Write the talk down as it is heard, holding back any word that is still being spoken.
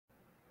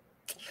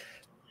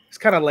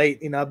kind of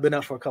late. You know, I've been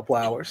up for a couple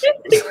hours.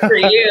 For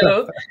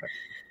you.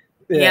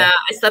 Yeah,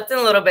 I slept in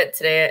a little bit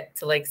today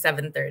to like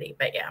 7:30,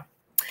 but yeah.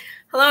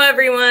 Hello,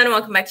 everyone.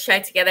 Welcome back to Shy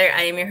Together.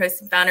 I am your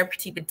host and founder,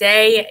 Pratik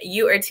Day.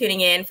 You are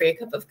tuning in for your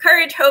cup of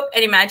courage, hope,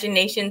 and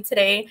imagination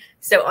today.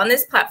 So on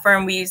this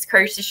platform, we use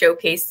courage to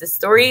showcase the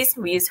stories.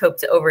 We use hope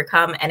to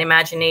overcome, and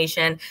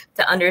imagination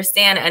to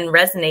understand and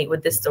resonate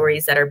with the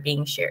stories that are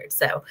being shared.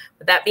 So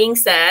with that being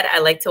said,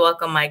 I'd like to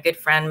welcome my good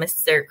friend,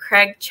 Mr.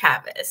 Craig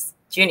Chavis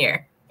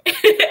Jr.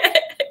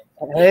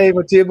 Hey,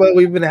 Matiba,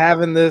 we've been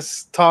having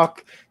this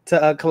talk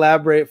to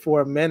collaborate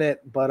for a minute,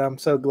 but I'm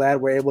so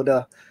glad we're able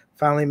to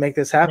finally make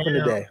this happen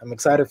today. I'm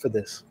excited for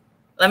this.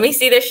 Let me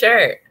see the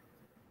shirt.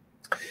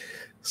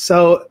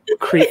 So,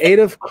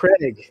 Creative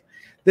Craig.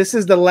 This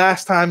is the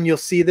last time you'll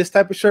see this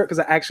type of shirt because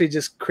I actually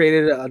just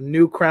created a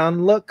new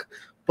crown look.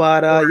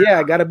 But yeah,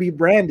 I got to be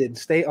branded,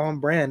 stay on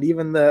brand.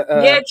 Even the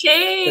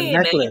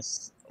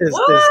necklace is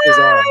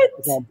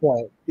on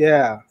point.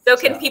 Yeah. So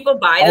can people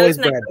buy those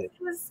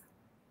necklaces?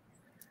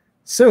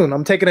 Soon.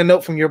 I'm taking a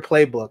note from your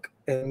playbook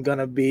and I'm going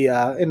to be,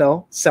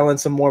 selling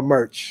some more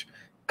merch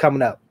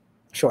coming up.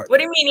 Short. What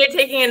do you mean you're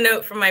taking a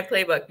note from my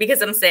playbook?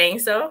 Because I'm saying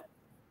so?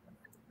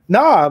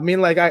 No, I mean,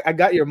 like, I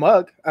got your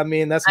mug. I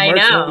mean, that's merch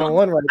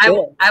 101 right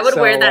there. I would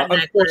wear that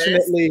necklace.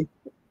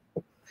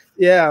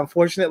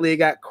 Unfortunately, it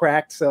got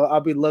cracked, so I'll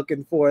be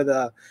looking for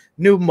the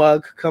new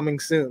mug coming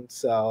soon.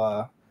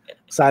 So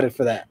excited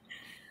for that.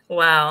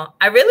 Wow.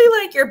 I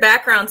really like your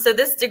background. So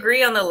this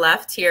degree on the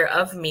left here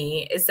of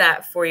me, is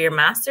that for your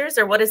master's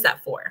or what is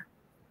that for?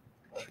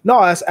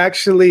 No, that's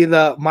actually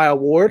my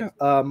award.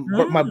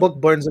 My book,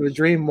 Burns of a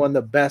Dream, won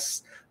the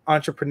best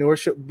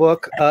entrepreneurship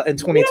book in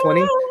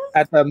 2020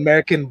 at the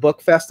American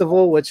Book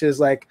Festival, which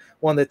is like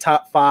one of the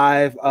top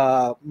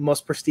 5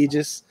 most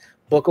prestigious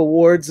book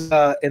awards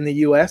in the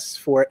U.S.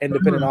 for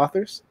independent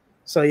authors.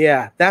 So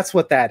yeah, that's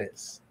what that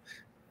is.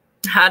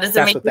 How does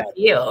it make you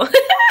feel?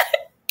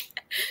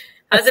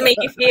 How does it make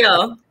you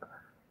feel?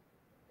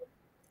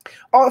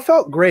 Oh, it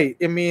felt great.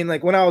 I mean,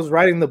 like when I was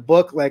writing the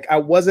book, like I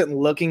wasn't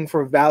looking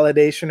for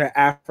validation or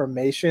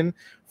affirmation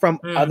from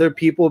other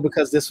people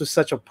because this was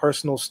such a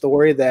personal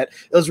story that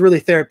it was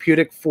really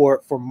therapeutic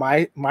for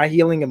my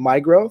healing and my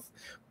growth.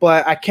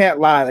 But I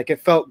can't lie, like it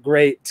felt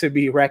great to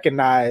be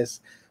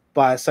recognized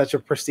by such a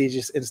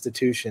prestigious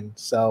institution.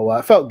 So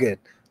it felt good.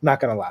 I'm not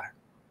gonna lie.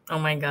 Oh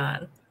my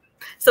God.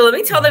 So let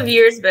me tell the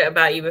viewers a bit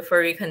about you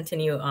before we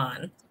continue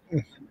on.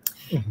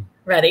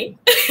 Ready?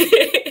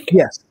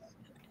 Yes.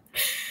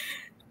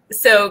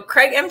 So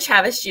Craig M.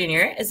 Chavis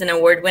Jr. is an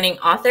award-winning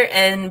author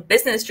and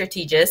business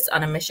strategist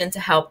on a mission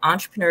to help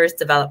entrepreneurs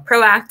develop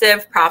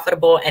proactive,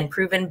 profitable, and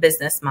proven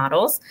business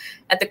models.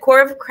 At the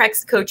core of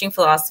Craig's coaching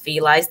philosophy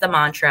lies the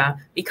mantra,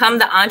 become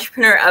the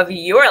entrepreneur of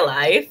your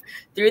life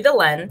through the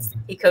lens.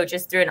 He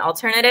coaches through an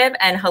alternative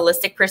and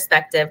holistic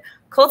perspective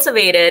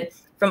cultivated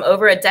from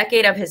over a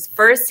decade of his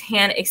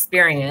first-hand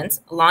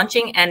experience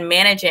launching and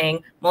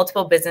managing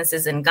multiple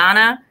businesses in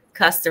Ghana,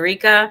 Costa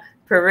Rica,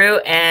 Peru,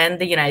 and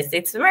the United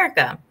States of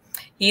America.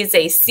 He is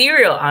a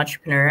serial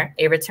entrepreneur,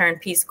 a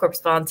returned Peace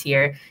Corps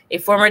volunteer, a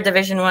former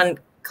Division I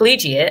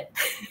collegiate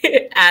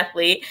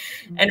athlete,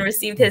 and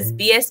received his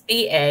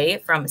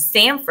BSBA from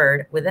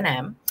Stanford with an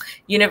M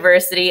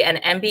University and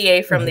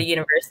MBA from the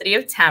University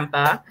of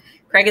Tampa.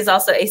 Craig is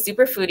also a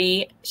super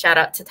foodie, shout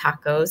out to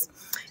tacos,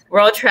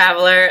 world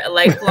traveler, a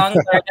lifelong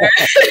learner,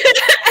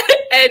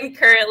 and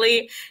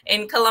currently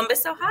in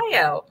Columbus,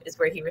 Ohio is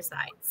where he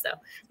resides. So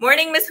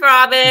morning, Miss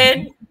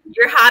Robin.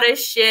 You're hot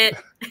as shit.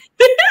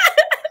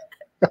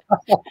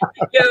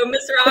 Yo,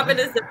 Miss Robin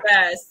is the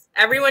best.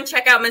 Everyone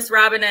check out Miss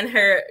Robin and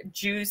her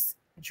juice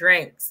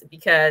drinks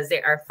because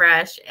they are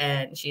fresh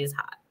and she is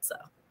hot. So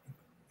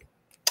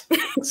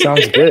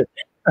sounds good.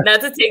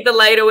 Not to take the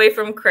light away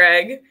from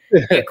Craig.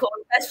 Cold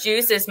pressed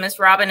juices. Miss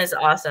Robin is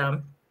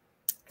awesome.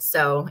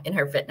 So in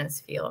her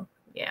fitness field.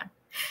 Yeah.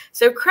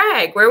 So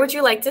Craig, where would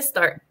you like to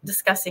start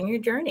discussing your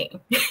journey?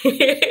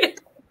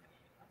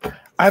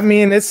 I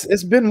mean,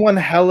 it's been one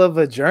hell of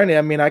a journey.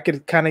 I mean, I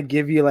could kind of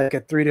give you like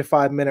a 3 to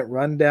 5 minute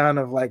rundown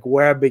of like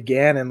where I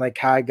began and like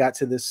how I got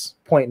to this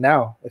point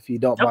now, if you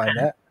don't mind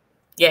that.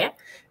 Yeah.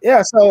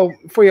 Yeah. So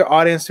for your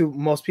audience who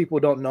most people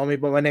don't know me,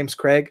 but my name's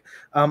Craig.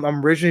 I'm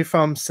originally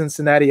from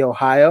Cincinnati,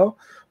 Ohio.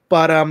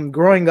 But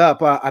growing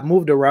up, I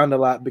moved around a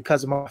lot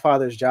because of my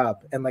father's job.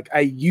 And like I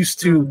used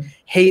to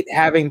hate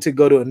having to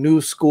go to a new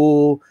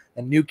school,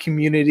 a new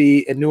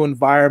community, a new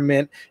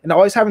environment, and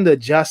always having to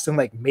adjust and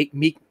like make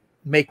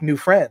new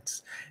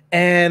friends.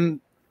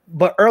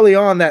 But early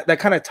on that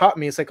kind of taught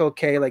me, it's like,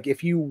 okay, like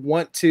if you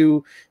want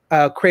to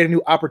create a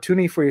new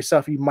opportunity for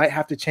yourself, you might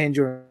have to change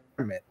your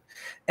environment.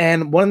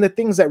 And one of the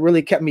things that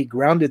really kept me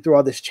grounded through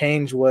all this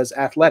change was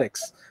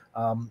athletics.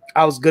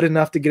 I was good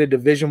enough to get a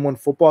Division I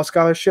football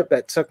scholarship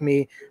that took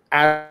me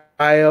out of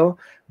Ohio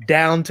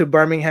down to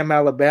Birmingham,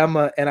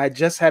 Alabama, and I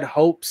just had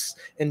hopes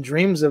and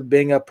dreams of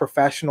being a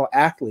professional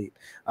athlete.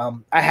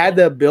 I had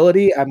the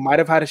ability. I might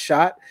have had a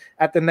shot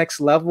at the next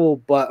level,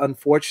 but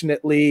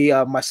unfortunately,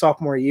 my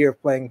sophomore year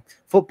of playing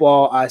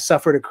football, I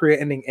suffered a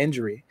career-ending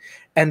injury.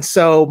 And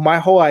so my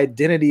whole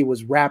identity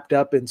was wrapped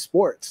up in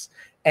sports.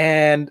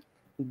 And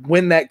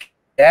when that came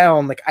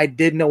down, like I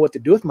didn't know what to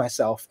do with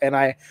myself. And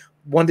I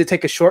wanted to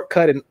take a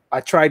shortcut, and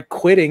I tried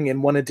quitting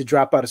and wanted to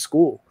drop out of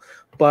school.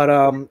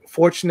 But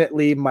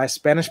fortunately, my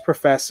Spanish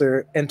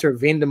professor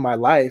intervened in my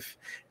life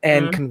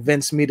and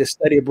convinced me to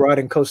study abroad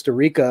in Costa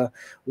Rica,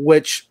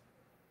 which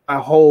my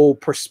whole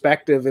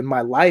perspective in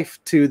my life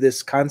to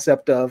this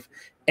concept of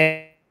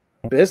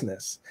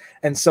business.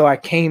 And so I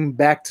came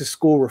back to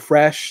school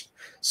refreshed,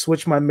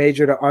 switched my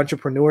major to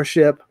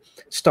entrepreneurship,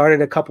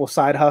 started a couple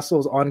side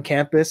hustles on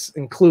campus,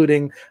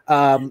 including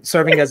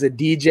serving as a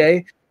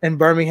DJ in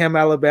Birmingham,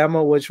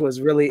 Alabama, which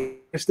was really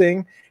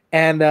interesting.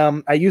 And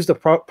I used the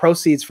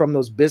proceeds from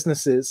those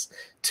businesses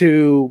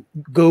to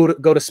go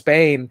to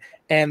Spain.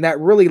 And that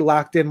really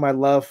locked in my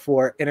love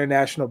for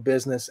international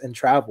business and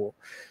travel.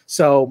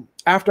 So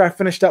after I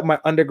finished up my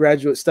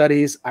undergraduate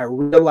studies, I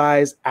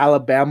realized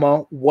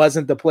Alabama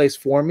wasn't the place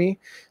for me.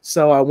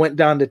 So I went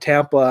down to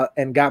Tampa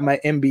and got my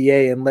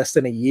MBA in less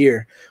than a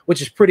year,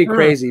 which is pretty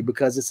crazy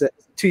because it's a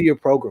 2-year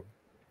program.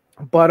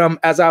 But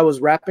as I was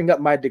wrapping up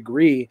my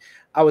degree,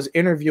 I was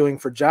interviewing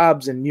for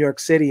jobs in New York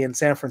City and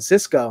San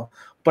Francisco,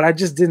 but I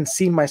just didn't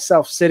see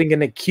myself sitting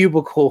in a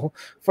cubicle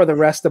for the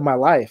rest of my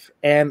life.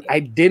 And I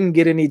didn't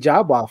get any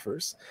job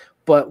offers.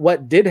 But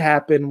what did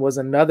happen was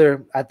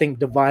another, I think,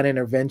 divine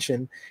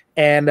intervention.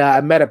 And I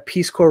met a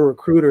Peace Corps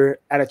recruiter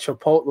at a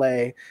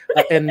Chipotle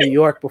in New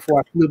York before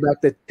I flew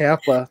back to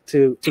Tampa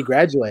to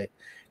graduate.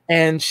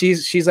 And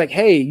she's like,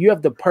 hey, you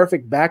have the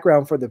perfect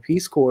background for the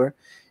Peace Corps.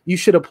 You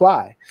should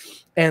apply.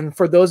 And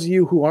for those of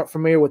you who aren't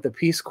familiar with the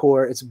Peace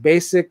Corps, it's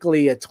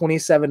basically a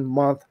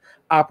 27-month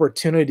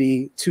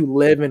opportunity to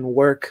live and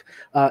work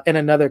in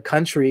another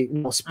country,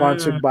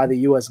 sponsored by the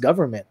U.S.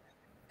 government.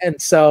 And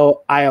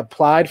so I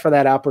applied for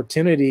that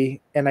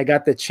opportunity, and I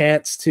got the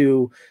chance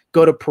to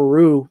go to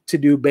Peru to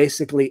do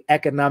basically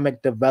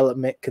economic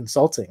development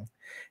consulting.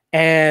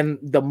 And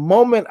the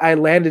moment I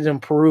landed in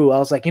Peru, I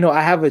was like,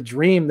 I have a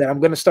dream that I'm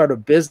going to start a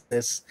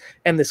business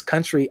in this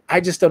country. I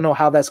just don't know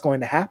how that's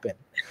going to happen.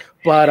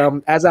 But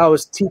as I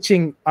was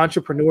teaching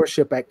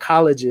entrepreneurship at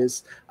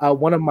colleges,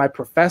 one of my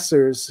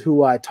professors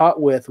who I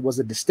taught with was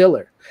a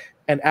distiller.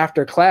 And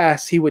after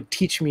class, he would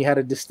teach me how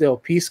to distill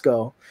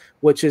pisco,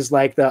 which is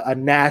like a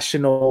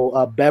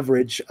national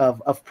beverage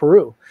of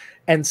Peru.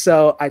 And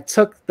so I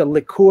took the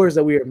liqueurs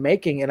that we were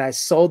making and I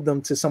sold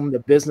them to some of the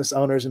business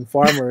owners and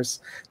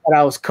farmers that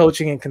I was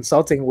coaching and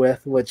consulting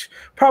with, which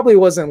probably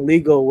wasn't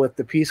legal with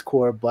the Peace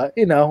Corps, but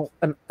that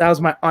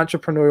was my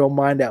entrepreneurial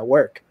mind at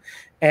work.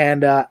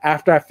 And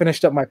after I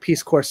finished up my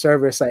Peace Corps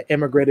service, I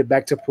immigrated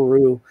back to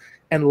Peru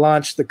and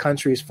launched the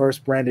country's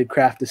first branded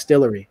craft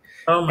distillery.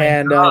 Oh my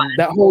and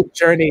that whole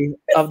journey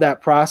of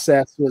that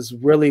process was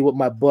really what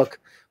my book,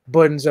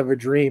 Burdens of a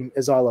Dream,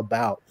 is all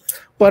about.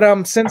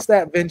 But since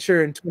that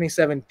venture in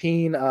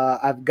 2017,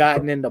 I've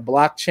gotten into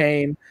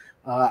blockchain.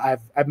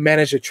 I've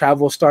managed a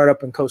travel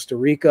startup in Costa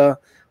Rica.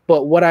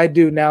 But what I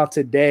do now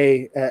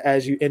today,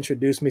 as you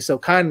introduced me so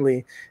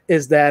kindly,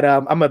 is that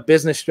I'm a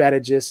business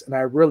strategist, and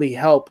I really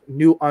help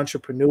new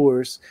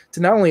entrepreneurs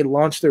to not only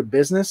launch their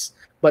business,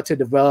 but to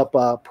develop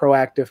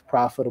proactive,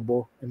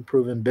 profitable, and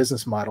proven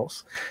business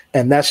models.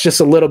 And that's just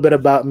a little bit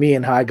about me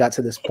and how I got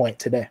to this point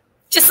today.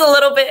 Just a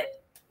little bit.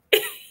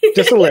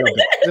 Just a little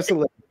bit. Just a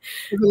little.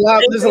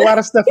 There's a lot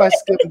of stuff I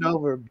skipped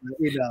over,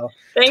 but,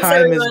 Thanks,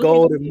 time is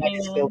gold and money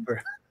is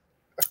silver.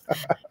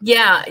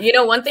 Yeah.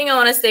 One thing I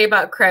want to say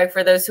about Craig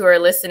for those who are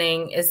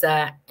listening is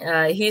that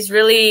he's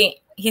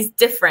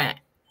different.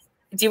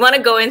 Do you want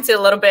to go into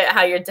a little bit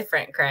how you're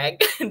different,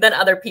 Craig, than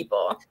other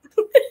people?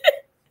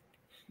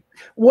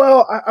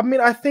 Well,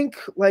 I think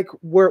like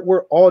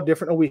we're all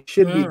different, and we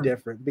should be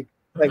different.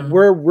 Like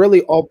we're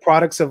really all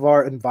products of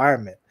our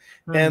environment.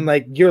 And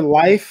like your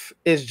life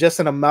is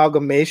just an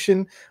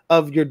amalgamation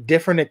of your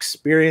different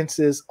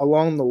experiences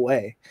along the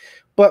way.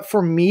 But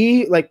for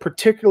me, like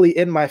particularly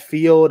in my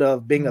field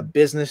of being a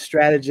business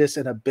strategist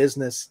and a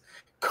business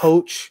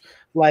coach,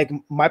 like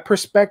my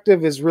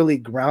perspective is really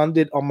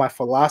grounded on my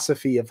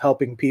philosophy of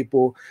helping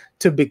people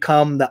to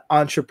become the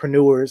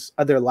entrepreneurs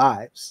of their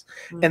lives.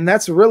 And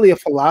that's really a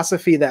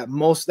philosophy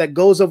that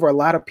goes over a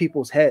lot of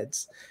people's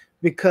heads,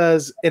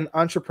 because in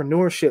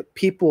entrepreneurship,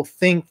 people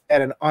think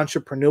that an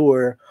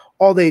entrepreneur,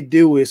 all they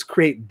do is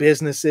create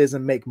businesses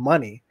and make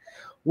money.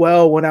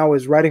 Well, when I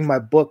was writing my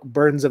book,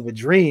 Burdens of a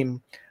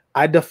Dream,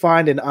 I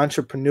defined an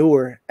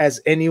entrepreneur as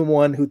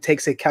anyone who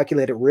takes a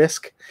calculated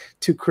risk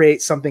to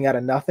create something out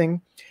of nothing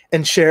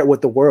and share it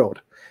with the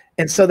world.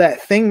 And so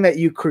that thing that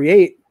you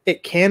create,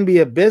 it can be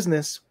a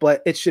business,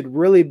 but it should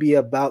really be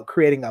about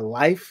creating a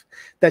life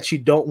that you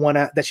don't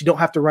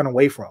have to run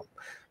away from.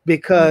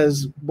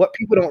 Because what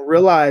people don't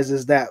realize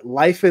is that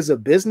life is a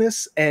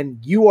business and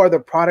you are the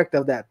product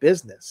of that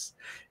business.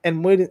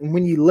 And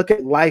when you look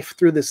at life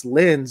through this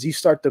lens, you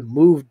start to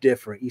move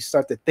different, you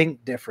start to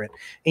think different,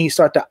 and you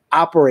start to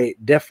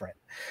operate different.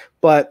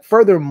 But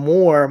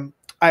furthermore,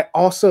 I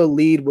also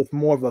lead with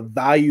more of a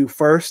value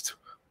first,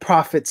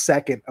 profit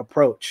second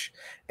approach.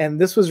 And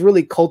this was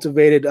really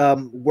cultivated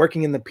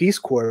working in the Peace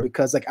Corps,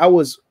 because like I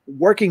was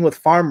working with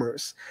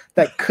farmers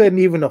that couldn't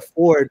even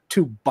afford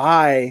to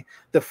buy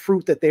the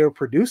fruit that they were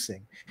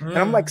producing. And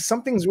I'm like,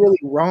 something's really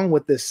wrong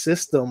with this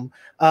system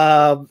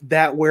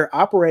that we're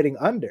operating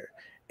under.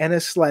 And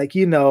it's like,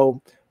 you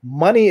know,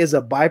 money is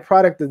a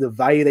byproduct of the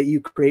value that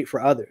you create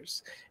for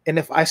others. And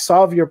if I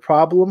solve your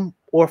problem,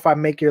 or if I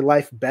make your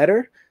life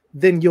better,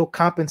 then you'll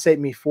compensate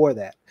me for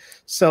that.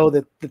 So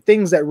the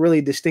things that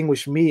really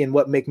distinguish me and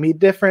what make me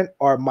different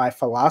are my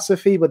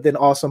philosophy, but then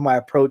also my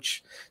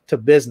approach to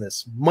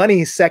business.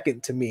 Money is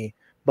second to me,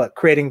 but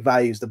creating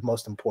value is the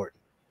most important.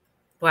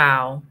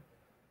 Wow.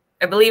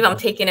 I believe I'm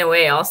taking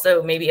away.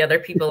 Also, maybe other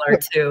people are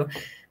too.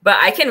 But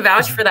I can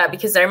vouch for that,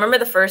 because I remember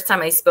the first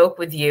time I spoke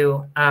with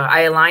you,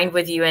 I aligned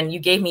with you and you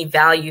gave me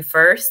value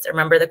first. I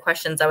remember the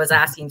questions I was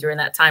asking during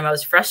that time. I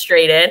was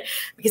frustrated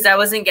because I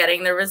wasn't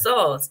getting the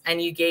results.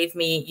 And you gave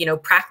me, you know,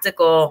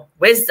 practical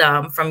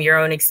wisdom from your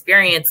own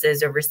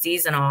experiences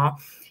overseas and all.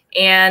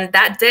 And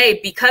that day,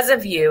 because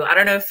of you, I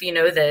don't know if you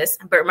know this,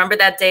 but remember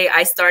that day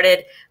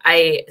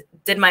I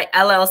did my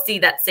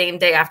LLC that same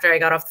day after I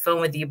got off the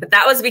phone with you. But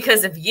that was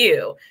because of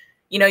you.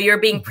 You know, you're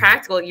being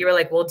practical. You were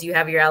like, well, do you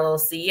have your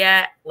LLC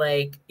yet?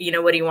 Like, you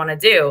know, what do you want to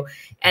do?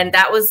 And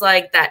that was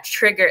like that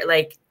trigger,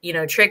 like, you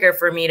know, trigger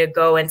for me to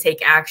go and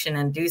take action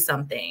and do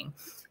something.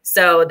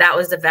 So that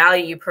was the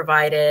value you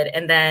provided.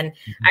 And then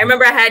I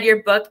remember I had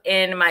your book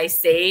in my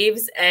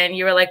saves and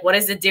you were like, what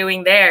is it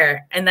doing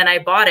there? And then I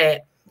bought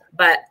it,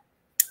 but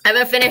I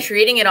haven't finished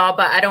reading it all,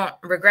 but I don't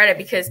regret it,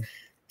 because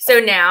so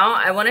now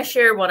I want to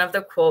share one of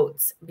the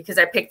quotes, because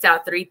I picked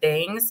out 3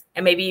 things,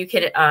 and maybe you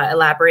could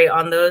elaborate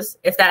on those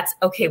if that's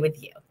okay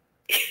with you.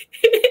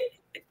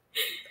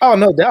 Oh,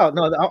 no doubt.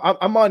 No,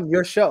 I'm on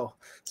your show.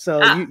 So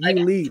you okay.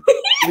 lead.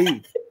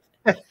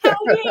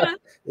 Yeah.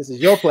 This is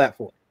your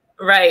platform.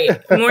 Right.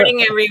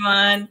 Morning,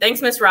 everyone.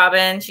 Thanks, Miss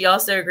Robin. She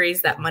also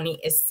agrees that money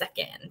is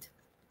second.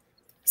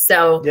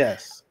 So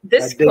yes,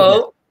 this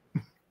quote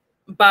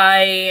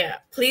by,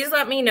 please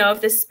let me know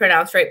if this is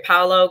pronounced right,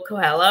 Paulo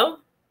Coelho.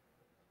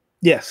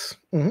 Yes.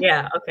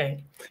 Yeah.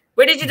 Okay.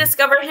 Where did you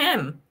discover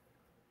him?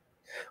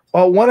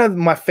 Well, one of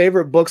my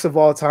favorite books of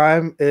all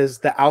time is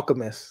The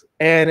Alchemist.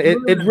 And it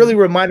really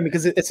reminded me,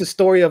 because it's a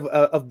story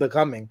of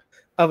becoming,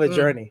 of a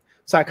journey.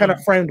 So I kind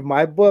of framed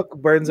my book,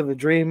 Burdens of a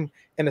Dream,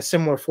 in a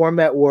similar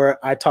format where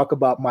I talk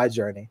about my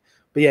journey.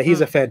 But yeah, he's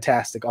a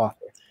fantastic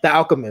author. The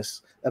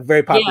Alchemist, a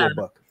very popular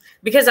book.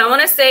 Because I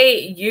want to say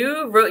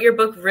you wrote your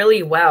book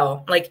really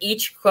well. Like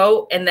each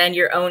quote and then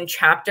your own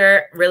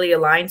chapter really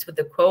aligns with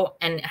the quote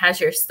and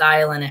has your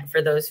style in it,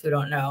 for those who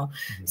don't know.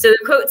 So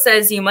the quote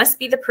says, you must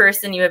be the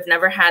person you have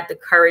never had the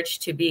courage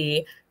to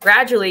be.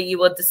 Gradually, you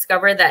will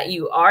discover that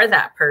you are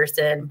that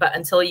person. But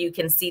until you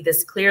can see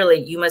this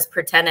clearly, you must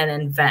pretend and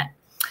invent.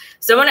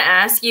 So I want to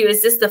ask you,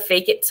 is this the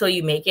fake it till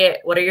you make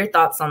it? What are your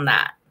thoughts on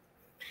that?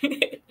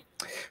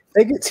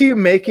 Fake it till you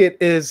make it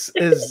is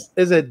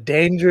a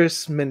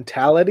dangerous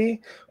mentality.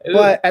 Ooh.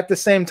 But at the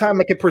same time,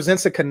 like, it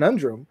presents a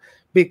conundrum,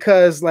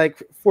 because,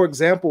 like, for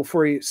example,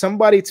 for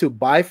somebody to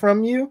buy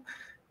from you,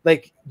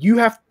 like, you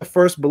have to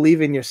first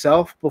believe in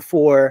yourself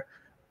before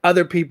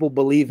other people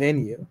believe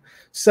in you.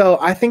 So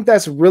I think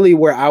that's really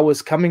where I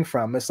was coming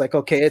from. It's like,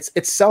 okay,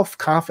 it's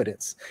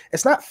self-confidence.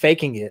 It's not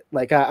faking it.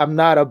 Like, I'm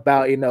not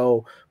about, you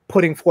know,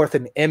 putting forth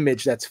an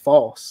image that's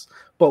false.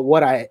 But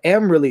what I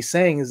am really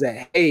saying is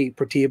that, hey,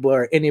 Pratibha,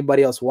 or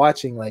anybody else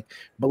watching, like,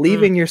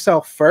 believe in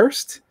yourself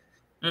first,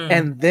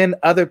 and then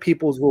other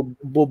people's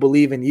will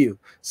believe in you.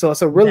 So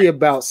it's really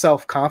about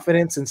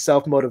self-confidence and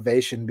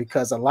self-motivation,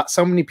 because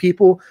so many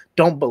people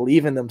don't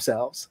believe in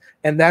themselves,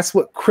 and that's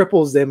what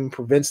cripples them and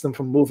prevents them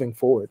from moving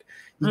forward.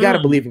 You got to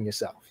believe in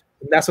yourself.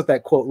 And that's what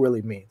that quote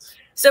really means.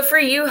 So for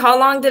you, how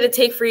long did it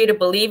take for you to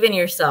believe in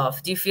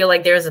yourself? Do you feel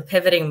like there was a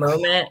pivoting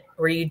moment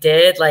where you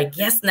did, like,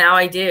 yes, now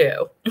I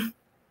do?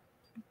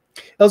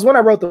 It was when I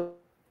wrote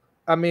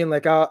I mean,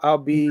 like, I'll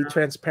be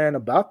transparent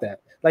about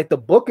that. Like, the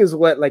book is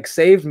what, like,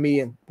 saved me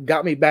and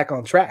got me back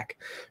on track,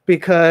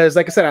 because,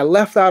 like I said, I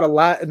left out a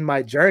lot in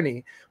my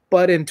journey.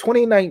 But in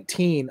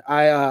 2019,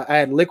 I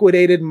had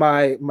liquidated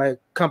my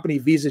company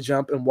Visa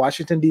Jump in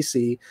Washington,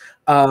 D.C.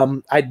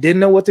 I didn't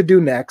know what to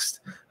do next.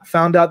 I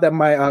found out that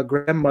my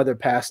grandmother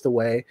passed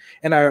away,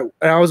 and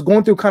I was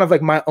going through kind of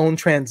like my own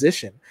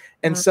transition.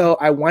 And so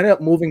I wound up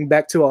moving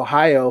back to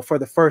Ohio for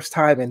the first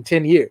time in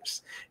 10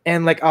 years.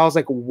 And, like, I was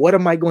like, what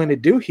am I going to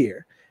do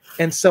here?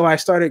 And so I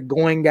started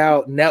going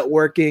out,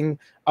 networking,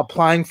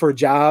 applying for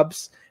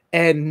jobs,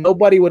 and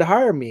nobody would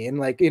hire me. And,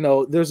 like, you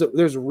know,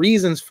 there's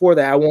reasons for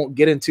that I won't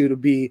get into to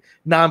be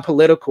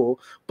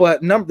non-political.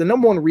 But the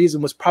number one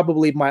reason was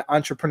probably my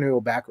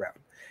entrepreneurial background.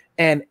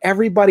 And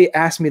everybody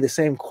asked me the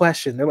same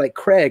question. They're like,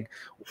 Craig,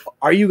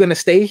 are you going to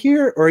stay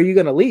here or are you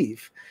going to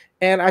leave?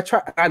 And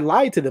I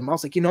lied to them. I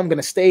was like, you know, I'm going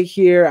to stay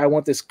here. I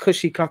want this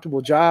cushy,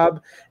 comfortable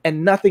job.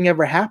 And nothing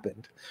ever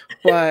happened.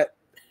 But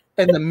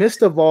in the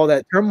midst of all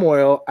that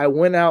turmoil, I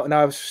went out and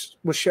I was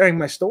sharing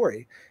my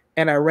story.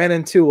 And I ran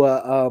into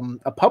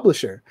a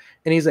publisher.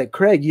 And he's like,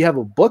 Craig, you have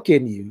a book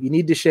in you. You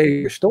need to share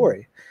your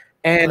story.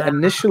 And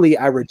initially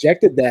I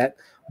rejected that.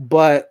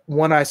 But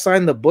when I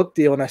signed the book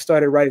deal and I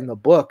started writing the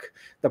book,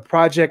 the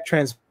project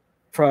transformed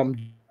from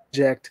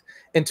project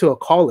into a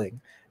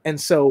calling. And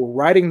so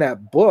writing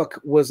that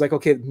book was like,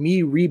 okay,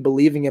 me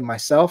re-believing in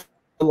myself,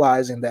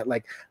 realizing that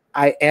like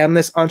I am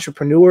this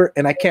entrepreneur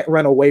and I can't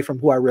run away from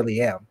who I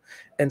really am.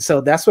 And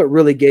so that's what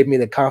really gave me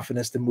the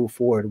confidence to move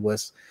forward,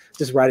 was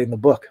just writing the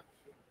book.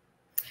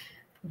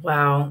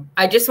 Wow.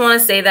 I just want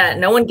to say that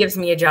no one gives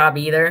me a job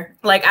either.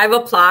 Like, I've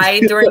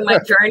applied during my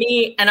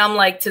journey, and I'm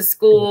like, to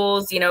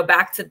schools, you know,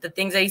 back to the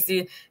things I used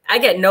to do. I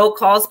get no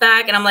calls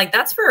back, and I'm like,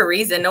 that's for a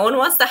reason. No one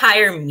wants to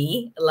hire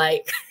me,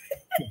 like,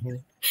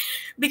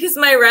 because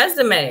my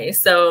resume.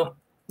 So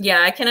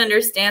yeah, I can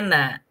understand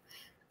that.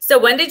 So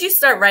when did you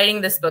start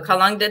writing this book? How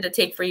long did it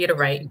take for you to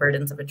write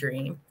Burdens of a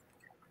Dream?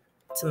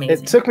 It's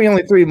amazing. It took me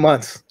only 3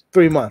 months.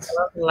 3 months.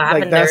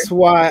 Like, that's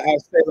why I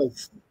say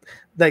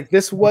like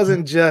this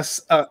wasn't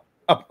just a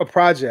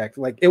project.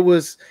 Like, it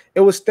was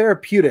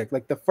therapeutic.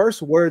 Like, the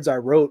first words I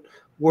wrote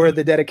were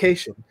the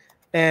dedication.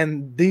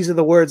 And these are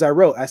the words I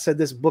wrote. I said,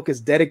 this book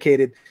is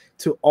dedicated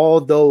to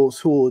all those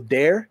who will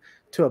dare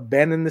to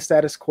abandon the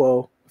status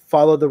quo,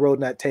 follow the road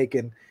not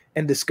taken,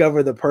 and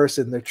discover the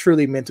person they're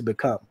truly meant to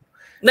become.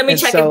 Let me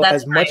check if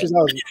that's as much as I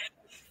was,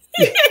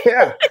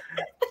 yeah,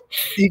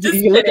 you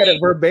can look at it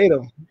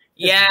verbatim.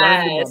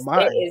 Yeah, it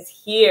is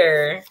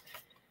here.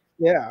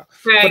 Yeah,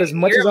 Craig, but as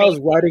much as I was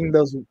writing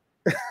those,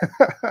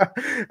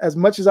 as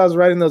much as I was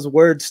writing those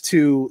words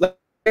to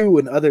you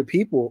and other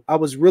people, I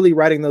was really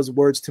writing those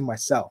words to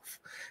myself.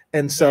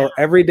 And so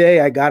every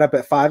day I got up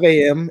at 5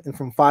 a.m. and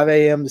from 5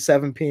 a.m. to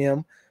 7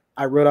 p.m.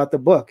 I wrote out the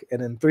book.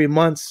 And in 3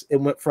 months, it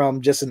went from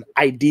just an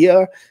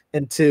idea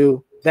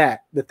into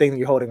the thing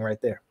you're holding right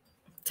there.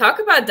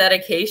 Talk about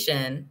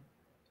dedication.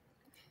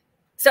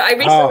 So I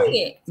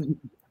recently,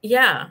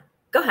 yeah,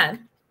 go ahead.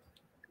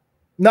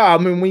 No, I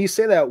mean, when you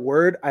say that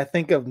word, I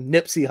think of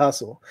Nipsey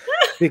Hussle,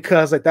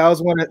 because like that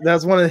was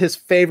one of his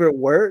favorite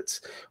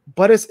words.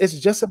 But it's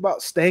just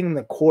about staying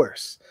the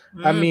course.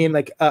 I mean,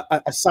 like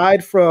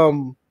aside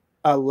from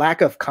a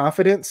lack of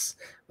confidence,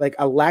 like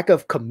a lack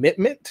of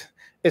commitment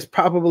is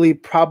probably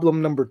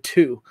problem number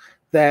 2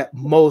 that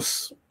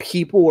most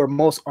people or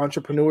most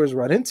entrepreneurs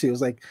run into, is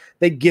like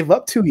they give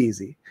up too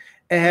easy.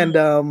 And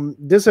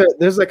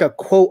there's like a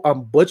quote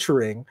I'm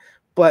butchering,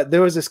 but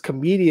there was this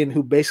comedian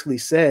who basically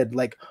said,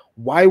 like,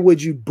 why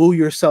would you boo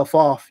yourself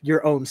off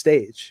your own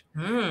stage?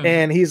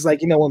 And he's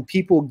like, you know, when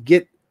people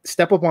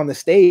step up on the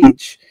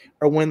stage,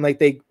 or when like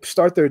they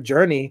start their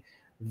journey,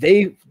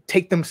 they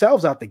take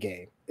themselves out the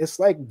game. It's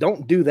like,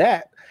 don't do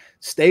that.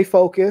 Stay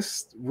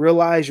focused,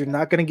 realize you're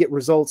not going to get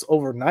results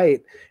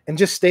overnight, and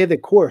just stay the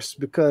course,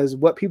 because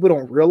what people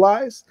don't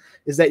realize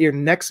is that your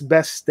next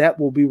best step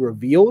will be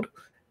revealed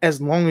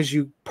as long as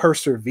you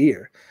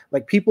persevere.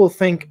 Like, people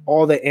think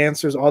all the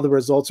answers, all the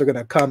results are going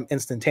to come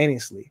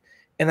instantaneously.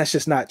 And that's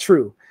just not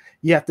true.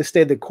 You have to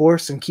stay the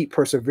course and keep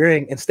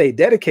persevering and stay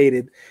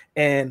dedicated.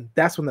 And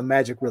that's when the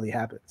magic really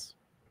happens.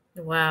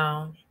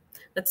 Wow.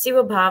 Let's see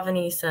what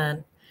Bhavani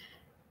said.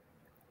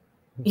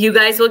 You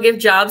guys will give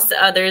jobs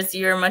to others.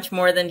 You're much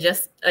more than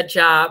just a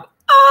job.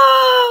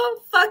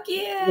 Oh, fuck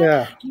yeah.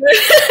 Yeah.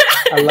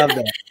 I love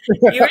that.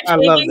 You're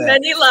changing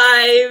many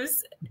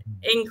lives,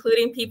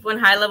 including people in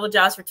high-level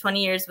jobs for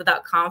 20 years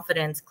without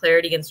confidence,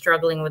 clarity, and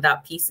struggling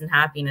without peace and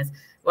happiness.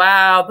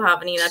 Wow,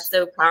 Bhavani, that's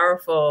so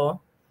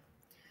powerful.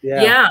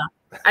 Yeah.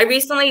 I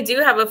recently do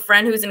have a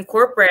friend who's in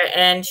corporate,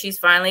 and she's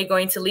finally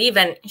going to leave,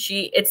 and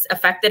it's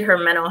affected her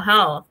mental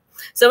health.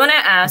 So I want to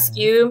ask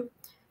you,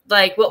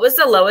 like, what was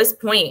the lowest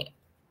point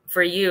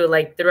for you,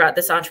 like, throughout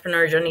this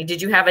entrepreneur journey?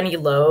 Did you have any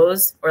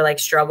lows or like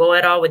struggle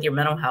at all with your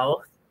mental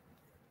health?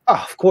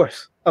 Oh, of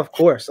course. Of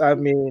course. I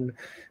mean,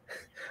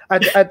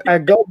 I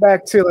go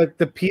back to like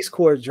the Peace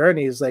Corps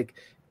journeys. Like,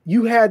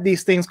 you had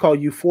these things called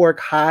euphoric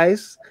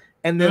highs,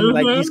 and then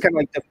like these kind of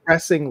like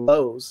depressing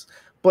lows.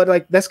 But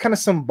like, that's kind of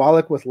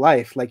symbolic with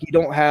life. Like, you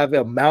don't have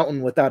a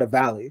mountain without a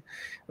valley.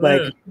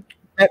 Like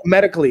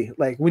medically,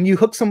 like when you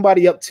hook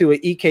somebody up to an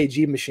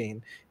EKG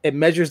machine, it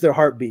measures their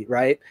heartbeat,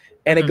 right?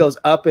 And it goes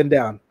up and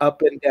down,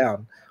 up and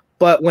down.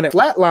 But when it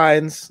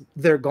flatlines,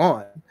 they're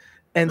gone.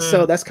 And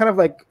so that's kind of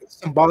like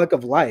symbolic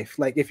of life.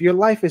 Like, if your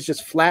life is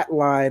just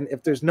flatline,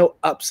 if there's no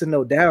ups and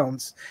no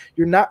downs,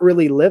 you're not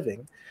really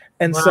living.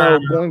 And so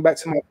going back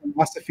to my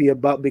philosophy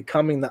about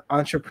becoming the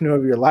entrepreneur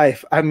of your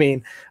life, I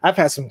mean, I've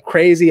had some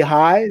crazy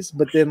highs,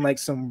 but then like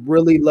some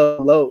really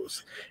low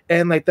lows.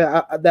 And like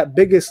that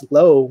biggest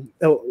low,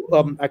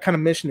 I kind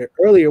of mentioned it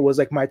earlier, was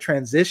like my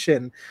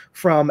transition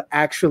from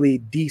actually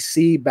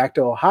DC back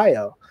to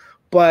Ohio.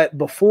 But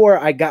before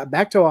I got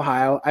back to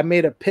Ohio, I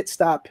made a pit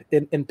stop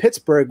in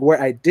Pittsburgh,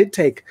 where I did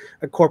take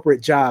a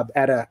corporate job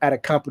at a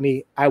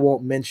company I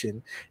won't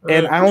mention.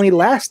 And I only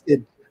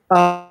lasted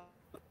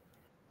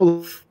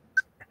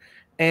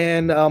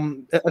and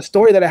a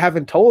story that I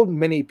haven't told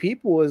many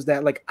people is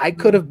that like I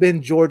could have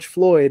been George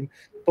Floyd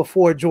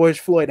before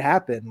George Floyd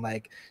happened.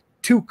 Like,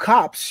 2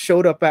 cops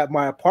showed up at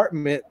my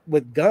apartment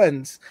with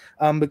guns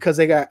because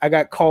I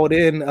got called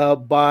in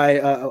by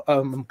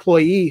an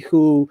employee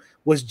who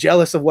was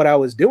jealous of what I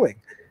was doing.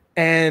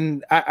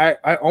 And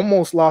I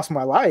almost lost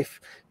my life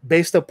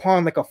based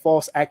upon like a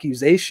false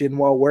accusation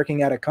while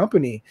working at a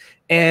company.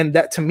 And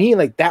that, to me,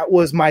 like, that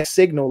was my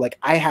signal. Like,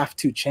 I have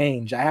to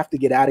change. I have to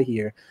get out of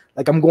here.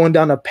 Like, I'm going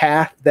down a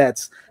path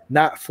that's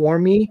not for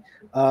me.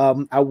 I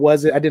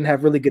didn't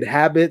have really good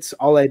habits.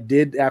 All I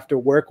did after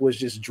work was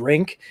just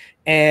drink.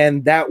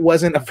 And that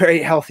wasn't a very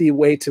healthy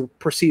way to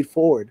proceed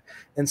forward.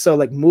 And so,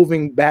 like,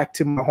 moving back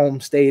to my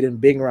home state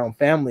and being around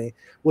family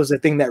was the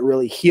thing that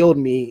really healed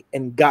me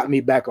and got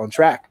me back on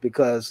track.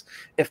 Because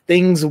if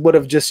things would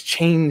have just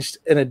changed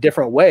in a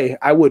different way,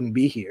 I wouldn't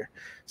be here.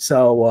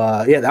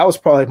 So yeah, that was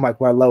probably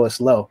my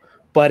lowest low,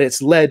 but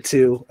it's led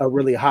to a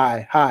really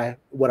high,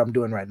 what I'm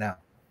doing right now.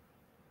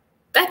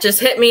 That just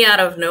hit me out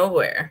of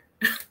nowhere.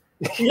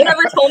 You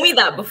never told me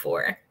that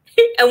before.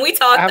 And we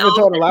talked. I haven't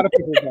told a lot of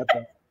people about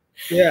that.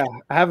 Yeah,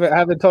 I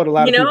haven't told a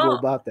lot of people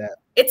about that.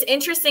 It's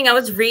interesting. I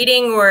was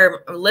reading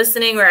or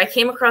listening, or I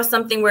came across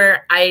something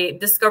where I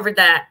discovered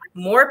that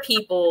more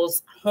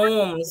people's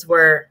homes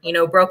were,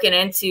 broken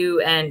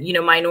into, and,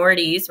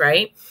 minorities,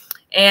 right?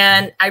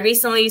 And I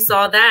recently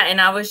saw that,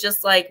 and I was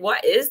just like,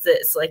 what is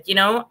this? Like,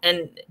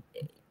 and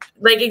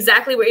like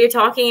exactly what you're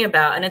talking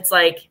about. And it's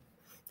like,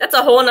 that's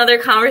a whole nother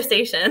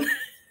conversation.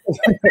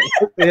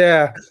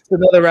 Yeah, it's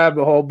another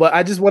rabbit hole. But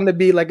I just wanted to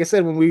be, like I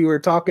said, when we were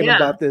talking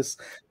about this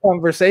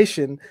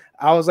conversation,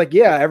 I was like,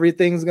 yeah,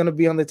 everything's going to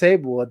be on the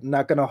table. I'm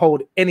not going to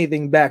hold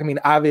anything back. I mean,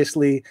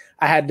 obviously,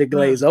 I had to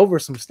glaze over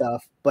some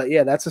stuff. But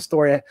yeah, that's a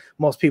story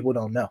most people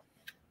don't know.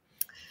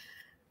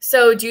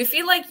 So do you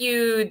feel like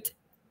you'd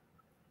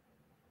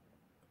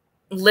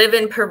live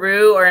in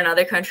Peru or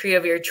another country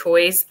of your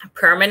choice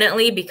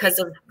permanently because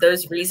of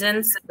those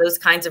reasons, those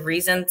kinds of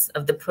reasons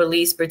of the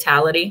police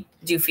brutality?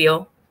 Do you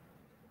feel?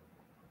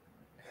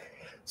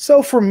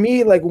 So for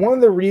me, like, one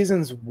of the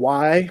reasons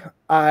why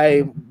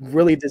I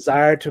really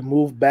desired to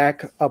move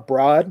back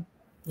abroad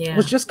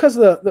was just because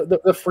of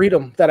the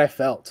freedom that I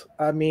felt.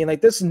 I mean, like,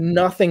 there's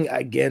nothing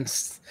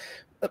against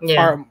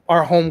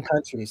our home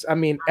countries. I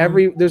mean,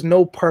 there's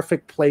no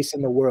perfect place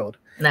in the world.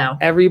 No.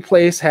 Every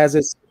place has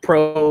its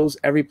pros,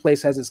 every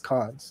place has its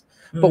cons.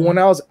 But when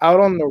I was out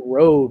on the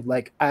road,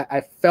 like,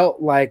 I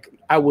felt like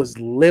I was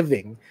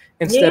living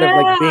instead of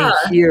like being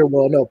here.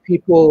 Well, no,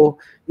 people,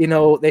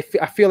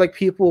 I feel like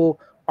people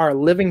are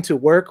living to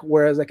work,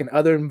 whereas like in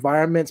other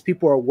environments,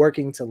 people are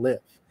working to live.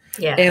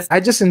 Yeah. And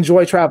I just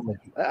enjoy traveling.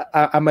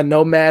 I'm a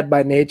nomad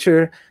by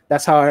nature.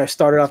 That's how I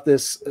started off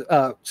this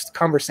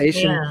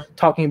conversation,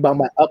 talking about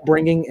my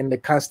upbringing and the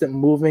constant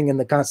moving and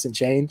the constant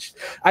change.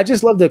 I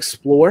just love to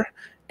explore,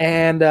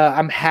 and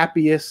I'm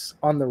happiest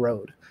on the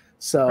road.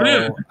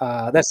 So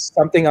that's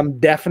something I'm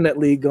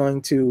definitely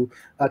going to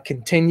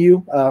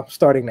continue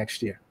starting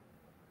next year.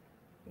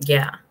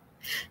 Yeah.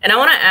 And I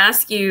want to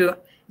ask you,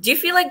 do you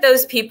feel like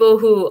those people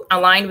who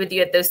aligned with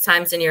you at those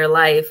times in your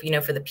life,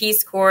 for the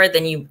Peace Corps,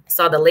 then you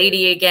saw the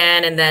lady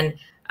again, and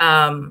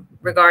then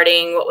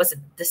regarding, what was it,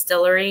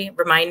 distillery,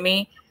 remind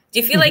me,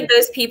 do you feel like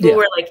those people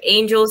were like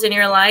angels in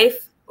your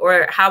life?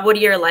 Or how would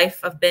your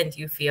life have been, do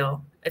you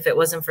feel, if it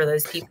wasn't for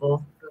those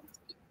people?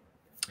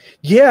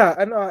 Yeah,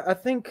 I know. I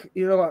think,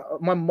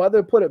 my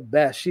mother put it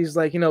best. She's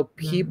like,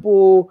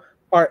 people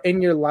are in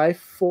your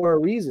life for a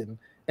reason.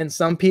 And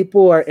some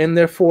people are in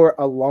there for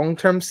a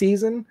long-term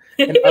season,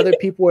 and other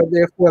people are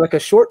there for like a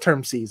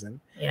short-term season.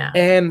 Yeah.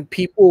 And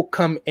people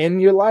come in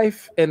your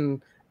life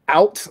and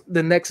out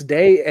the next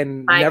day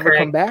and never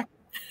come back.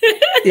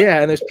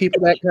 Yeah, and there's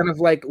people that kind of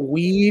like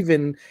weave,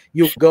 and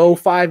you'll go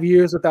 5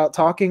 years without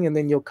talking, and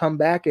then you'll come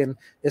back, and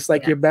it's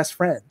like your best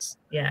friends.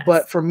 Yeah.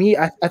 But for me,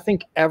 I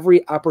think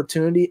every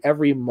opportunity,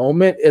 every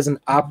moment is an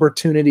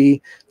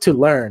opportunity to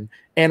learn.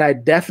 And I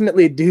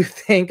definitely do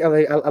think, I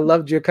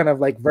loved your kind of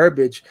like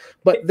verbiage,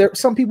 but there are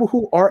some people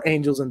who are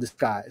angels in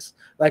disguise.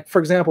 Like, for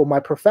example, my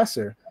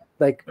professor,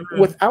 like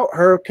without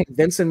her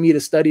convincing me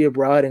to study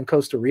abroad in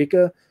Costa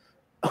Rica,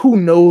 who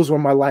knows where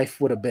my life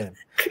would have been.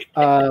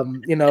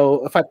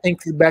 If I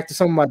think back to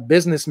some of my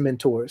business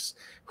mentors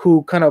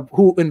who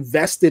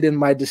invested in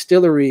my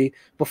distillery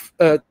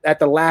at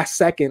the last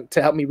second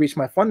to help me reach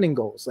my funding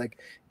goals. Like,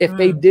 if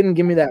they didn't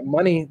give me that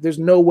money, there's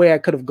no way I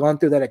could have gone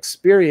through that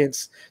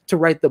experience to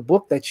write the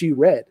book that you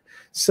read.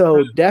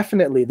 So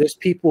definitely there's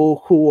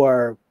people who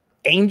are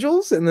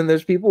angels, and then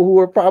there's people who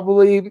are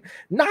probably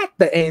not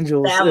the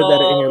angels that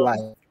are in your life.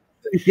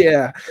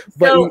 Yeah,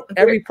 but so,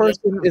 every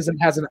person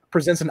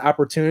presents an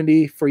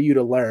opportunity for you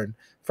to learn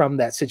from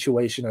that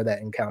situation or that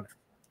encounter.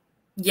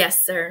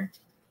 Yes, sir.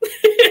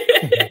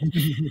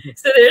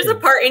 So there's a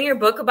part in your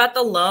book about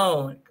the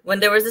loan, when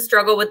there was a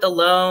struggle with the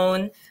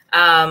loan,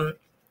 and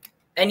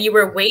you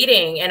were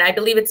waiting, and I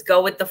believe it's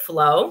go with the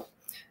flow.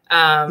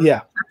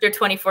 Chapter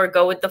 24,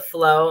 go with the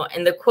flow.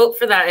 And the quote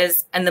for that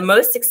is, and the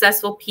most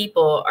successful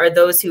people are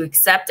those who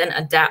accept and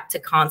adapt to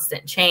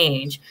constant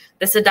change.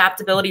 This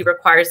adaptability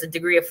requires a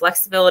degree of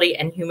flexibility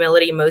and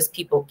humility most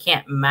people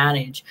can't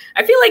manage.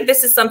 I feel like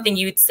this is something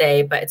you'd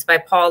say, but it's by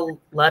Paul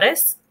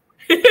Ludis.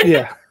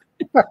 Yeah.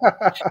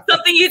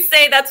 Something you'd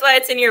say, that's why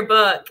it's in your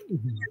book.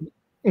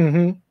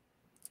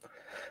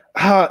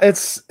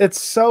 It's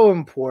so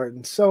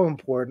important, so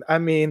important. I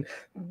mean,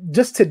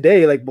 just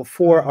today, like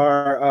before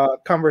our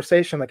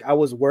conversation, like I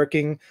was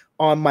working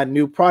on my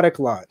new product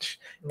launch,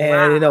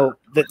 and Wow.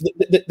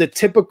 the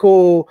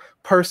typical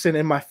person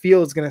in my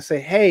field is gonna say,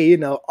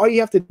 "Hey, all you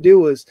have to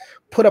do is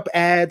put up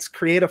ads,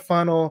 create a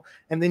funnel,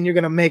 and then you're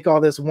gonna make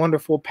all this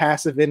wonderful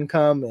passive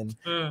income, and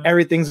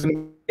everything's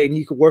and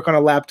you can work on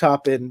a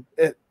laptop, and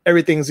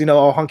everything's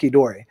all hunky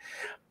dory."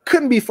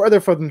 Couldn't be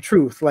further from the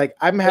truth. Like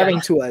I'm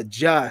having to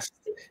adjust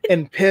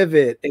and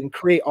pivot and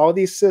create all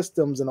these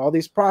systems and all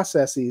these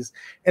processes,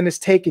 and it's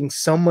taking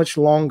so much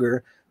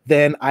longer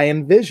than I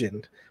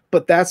envisioned.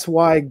 But that's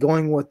why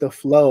going with the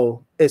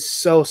flow is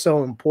so,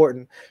 so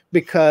important,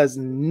 because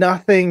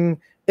nothing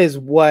how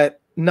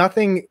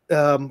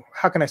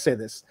can I say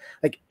this?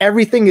 Like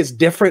everything is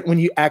different when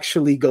you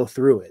actually go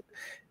through it.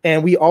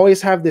 And we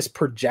always have this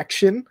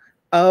projection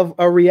of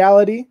a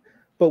reality,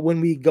 but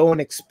when we go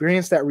and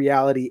experience that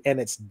reality and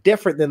it's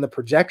different than the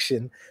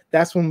projection,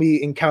 that's when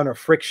we encounter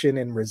friction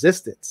and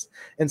resistance.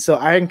 And so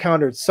I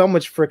encountered so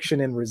much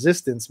friction and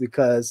resistance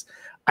because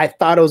I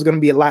thought it was going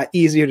to be a lot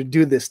easier to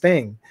do this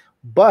thing.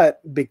 But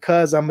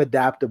because I'm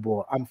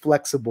adaptable, I'm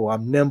flexible,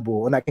 I'm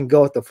nimble, and I can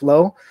go with the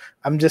flow,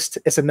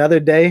 it's another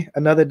day,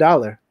 another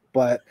dollar.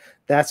 But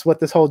that's what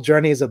this whole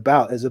journey is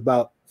about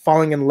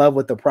falling in love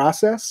with the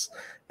process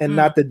and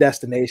not the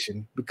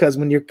destination. Because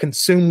when you're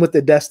consumed with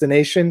the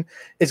destination,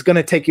 it's going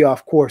to take you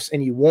off course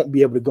and you won't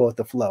be able to go with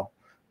the flow.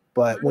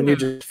 But when you're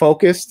just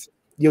focused,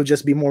 you'll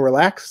just be more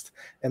relaxed.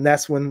 And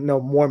that's when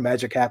more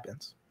magic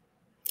happens.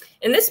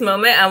 In this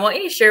moment, I want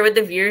you to share with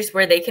the viewers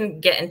where they can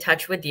get in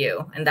touch with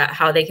you and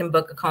how they can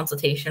book a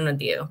consultation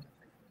with you.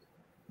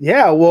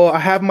 Yeah, well, I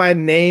have my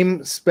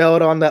name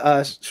spelled on the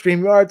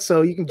StreamYard,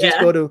 so you can just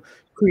go to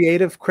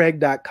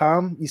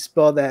creativecraig.com. You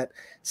spell that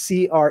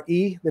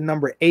CRE, the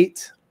number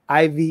 8,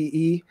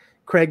 IVE,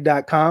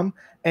 Craig.com.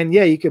 And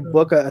yeah, you could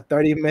book a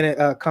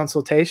 30-minute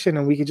consultation,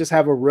 and we could just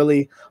have a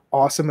really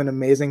awesome and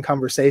amazing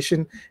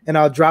conversation. And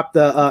I'll drop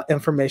the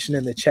information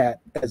in the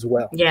chat as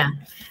well. Yeah.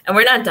 And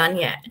we're not done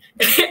yet.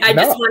 I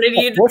just wanted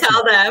you to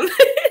tell them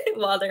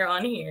while they're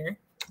on here.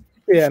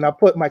 Yeah, and I'll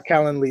put my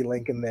Calendly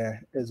link in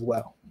there as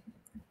well.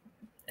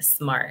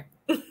 Smart.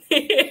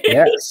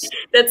 Yes.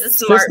 That's a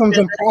smart systems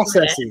and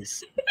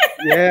processes.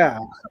 Yeah.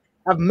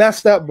 I've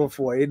messed up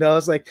before.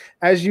 It's like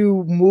as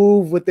you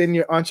move within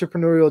your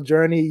entrepreneurial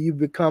journey, you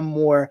become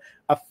more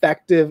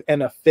effective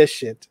and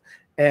efficient.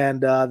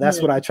 And that's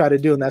what I try to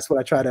do. And that's what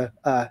I try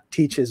to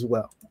teach as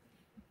well.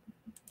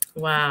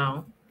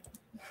 Wow.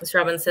 Ms.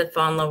 Robbins said,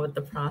 fall in love with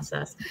the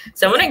process.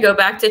 So I want to go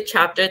back to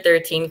chapter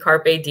 13,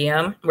 Carpe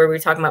Diem, where we were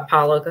talking about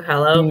Paulo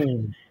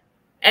Coelho.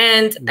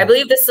 And I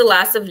believe this is the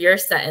last of your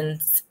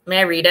sentence. May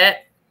I read it?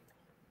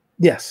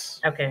 Yes.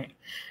 Okay.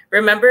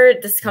 Remember,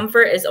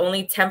 discomfort is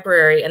only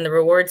temporary and the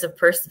rewards of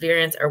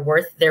perseverance are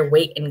worth their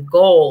weight in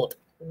gold.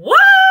 What?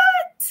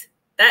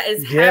 That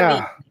is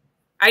heavy.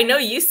 I know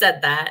you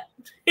said that.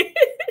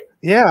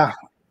 Yeah.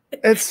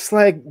 It's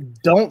like,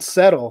 don't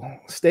settle.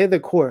 Stay the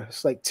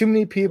course. Like too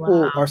many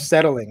people are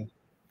settling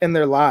in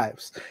their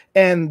lives.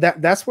 And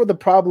that's where the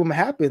problem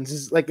happens.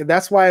 Is like,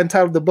 that's why I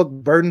entitled the book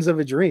Burdens of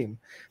a Dream.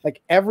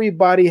 Like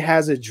everybody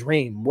has a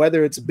dream,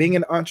 whether it's being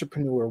an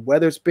entrepreneur,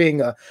 whether it's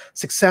being a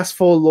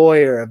successful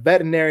lawyer, a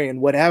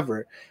veterinarian,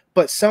 whatever.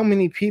 But so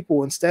many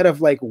people, instead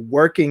of like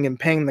working and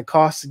paying the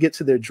cost to get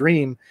to their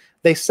dream,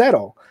 they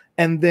settle.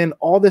 And then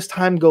all this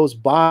time goes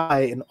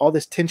by and all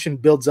this tension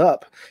builds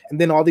up.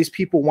 And then all these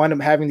people wind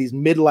up having these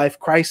midlife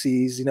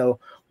crises,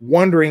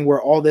 wondering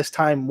where all this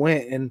time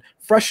went and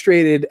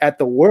frustrated at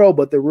the world,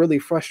 but they're really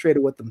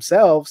frustrated with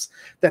themselves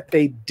that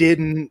they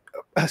didn't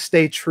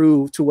stay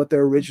true to what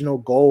their original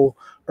goal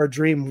or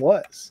dream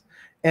was.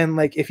 And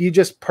like, if you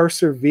just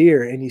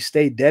persevere and you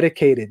stay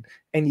dedicated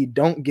and you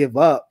don't give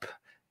up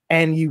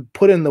and you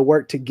put in the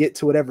work to get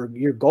to whatever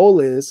your goal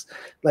is,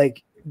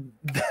 like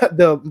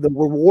the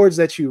rewards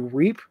that you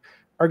reap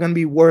are going to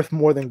be worth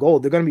more than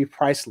gold. They're going to be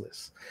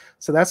priceless.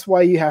 So that's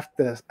why you have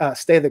to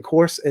stay the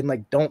course and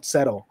like, don't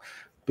settle,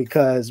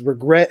 because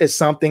regret is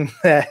something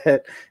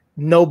that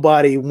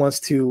nobody wants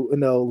to,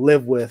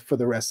 live with for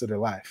the rest of their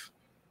life.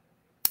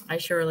 I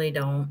surely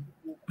don't.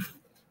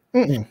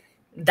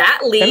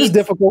 That leads is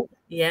difficult.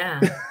 Yeah.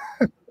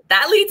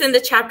 That leads into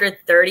chapter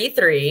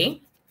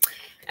 33.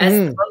 As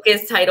the book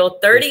is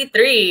titled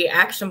 33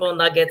 Actionable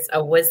Nuggets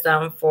of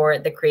Wisdom for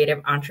the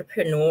Creative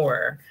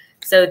Entrepreneur.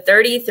 So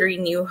 33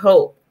 New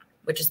Hope,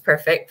 which is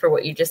perfect for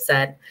what you just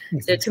said.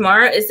 So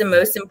tomorrow is the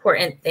most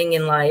important thing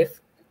in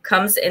life.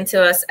 Comes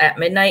into us at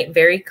midnight,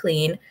 very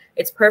clean.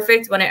 It's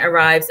perfect when it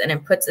arrives and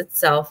it puts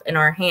itself in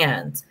our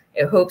hands.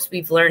 It hopes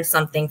we've learned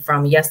something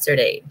from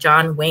yesterday.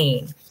 John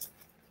Wayne.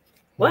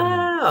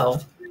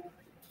 Wow.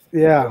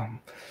 Yeah.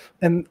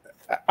 And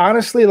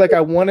honestly, like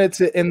I wanted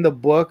to end the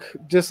book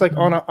just like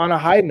on a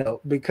high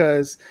note,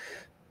 because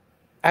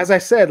as I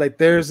said, like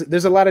there's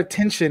a lot of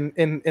tension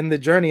in the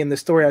journey, in the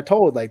story I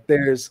told. Like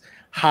there's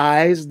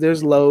highs,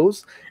 there's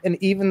lows.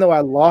 And even though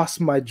I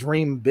lost my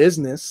dream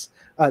business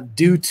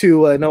due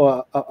to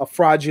a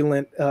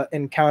fraudulent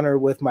encounter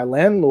with my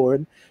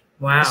landlord,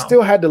 I Wow.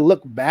 still had to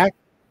look back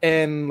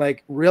and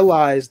like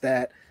realize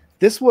that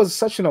this was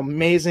such an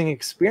amazing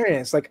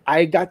experience. Like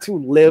I got to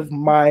live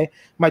my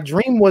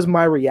dream was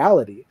my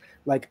reality.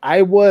 Like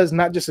I was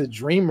not just a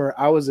dreamer,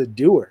 I was a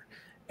doer.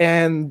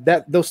 And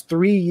that those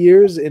 3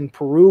 years in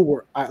Peru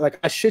were like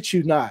I shit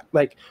you not,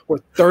 like were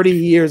 30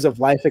 years of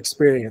life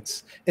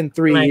experience in Oh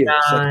three my years.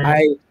 Like God.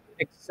 I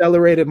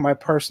accelerated my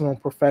personal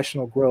and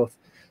professional growth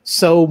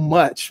so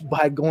much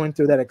by going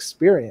through that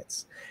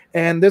experience.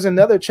 And there's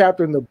another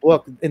chapter in the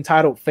book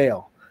entitled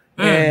Fail.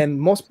 Mm.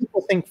 And most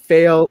people think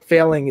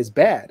failing is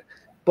bad,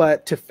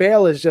 but to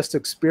fail is just to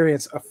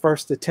experience a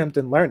first attempt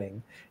in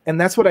learning. And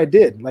that's what I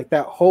did. Like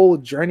that whole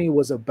journey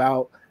was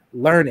about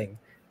learning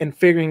and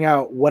figuring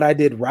out what I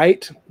did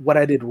right, what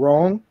I did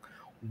wrong,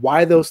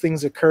 why those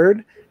things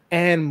occurred,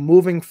 and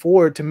moving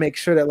forward to make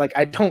sure that like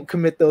I don't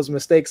commit those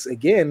mistakes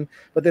again,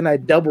 but then I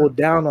double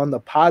down on the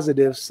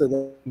positives so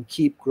that I can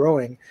keep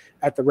growing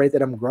at the rate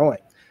that I'm growing.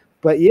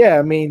 But yeah,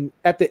 I mean,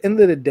 at the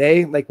end of the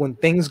day, like when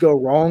things go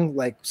wrong,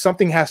 like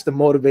something has to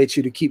motivate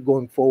you to keep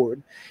going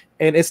forward.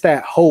 And it's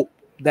that hope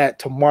that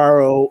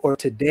tomorrow or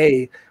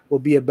today will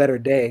be a better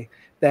day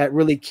that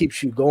really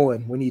keeps you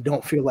going when you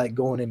don't feel like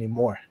going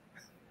anymore.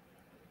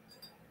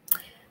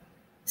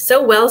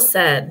 So well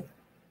said.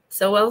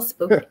 So well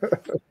spoken.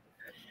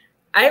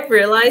 I've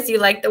realized you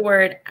like the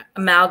word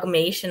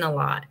amalgamation a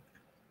lot.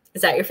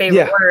 Is that your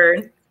favorite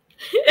word?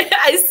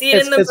 I see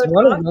it in the book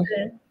one often. of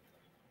them.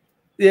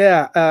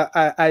 Yeah,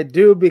 I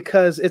do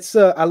because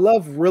I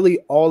love really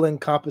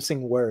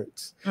all-encompassing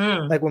words.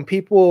 Like when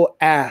people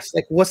ask,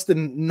 like, what's the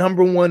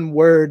number one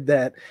word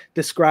that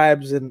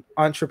describes an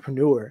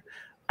entrepreneur?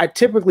 I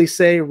typically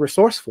say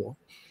resourceful.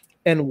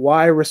 And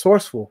why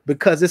resourceful?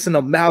 Because it's an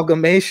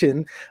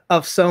amalgamation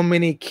of so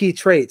many key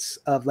traits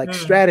of like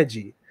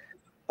strategy,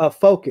 of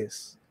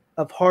focus,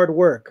 of hard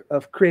work,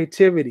 of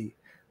creativity,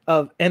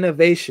 of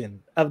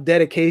innovation, of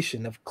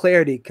dedication, of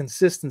clarity,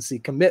 consistency,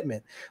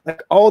 commitment.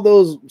 Like all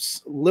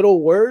those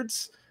little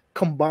words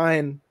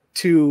combine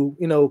to,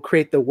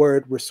 create the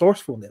word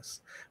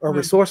resourcefulness or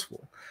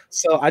resourceful.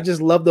 So I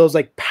just love those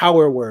like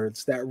power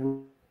words that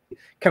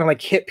kind of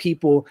like hit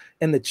people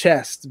in the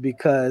chest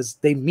because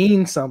they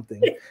mean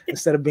something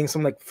instead of being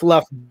some like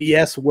fluff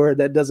BS word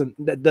that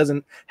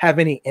doesn't have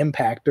any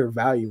impact or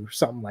value or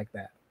something like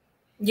that.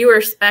 You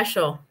are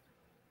special.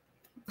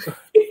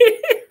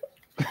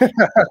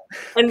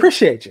 And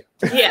appreciate you.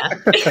 Yeah,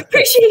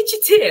 appreciate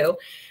you too.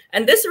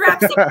 And this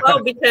wraps up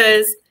well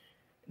because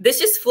this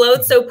just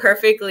flowed so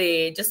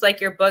perfectly, just like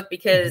your book,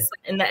 because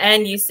in the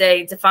end you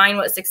say, define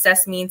what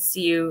success means to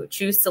you,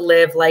 choose to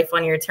live life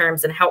on your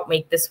terms, and help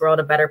make this world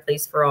a better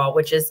place for all,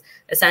 which is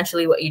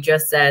essentially what you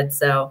just said.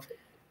 So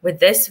with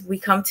this, we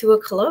come to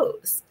a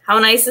close. How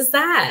nice is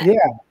that? Yeah.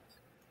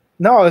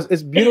 No,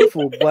 it's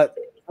beautiful, but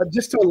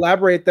just to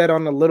elaborate that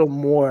on a little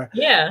more,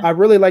 I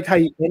really like how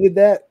you ended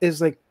that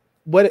is like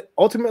what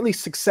ultimately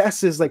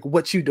success is like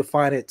what you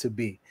define it to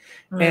be.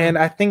 And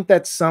I think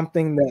that's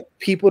something that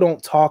people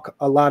don't talk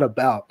a lot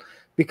about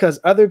because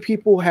other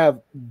people have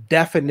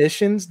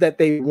definitions that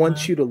they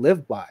want you to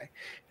live by.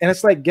 And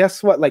it's like,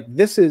 guess what? Like,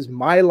 this is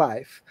my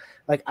life.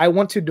 Like, I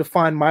want to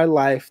define my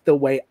life the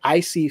way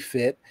I see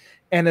fit.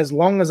 And as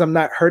long as I'm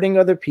not hurting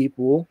other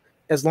people,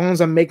 as long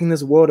as I'm making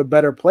this world a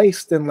better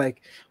place, then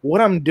like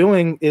what I'm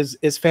doing is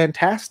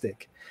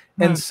fantastic.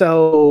 And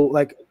so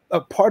like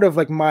a part of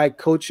like my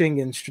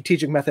coaching and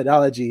strategic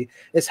methodology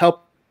is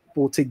help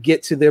people to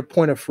get to their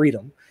point of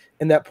freedom.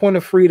 And that point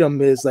of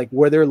freedom is like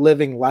where they're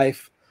living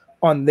life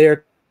on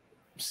their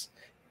terms.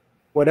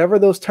 Whatever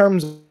those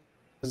terms,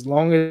 as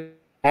long as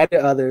add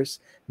to others,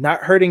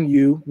 not hurting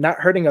you, not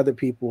hurting other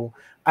people.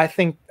 I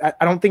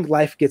don't think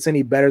life gets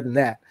any better than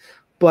that.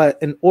 But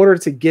in order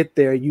to get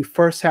there, you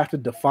first have to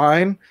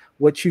define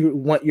what you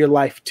want your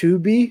life to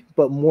be,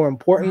 but more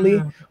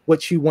importantly,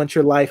 what you want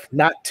your life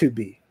not to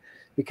be.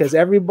 Because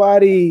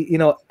everybody,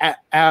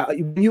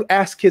 when you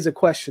ask kids a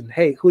question,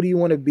 hey, who do you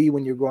want to be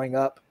when you're growing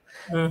up?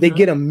 They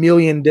get a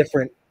million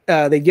different,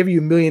 they give you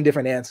a million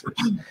different answers.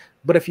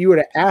 But if you were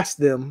to ask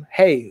them,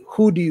 hey,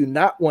 who do you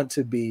not want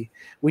to be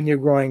when you're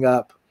growing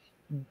up?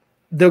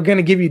 They're going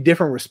to give you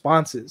different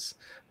responses.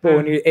 But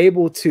when you're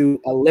able to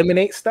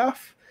eliminate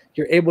stuff,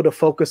 you're able to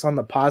focus on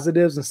the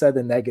positives instead of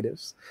the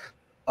negatives.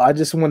 I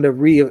just wanted to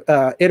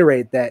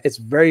reiterate that it's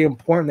very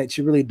important that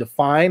you really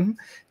define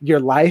your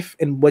life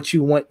and what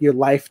you want your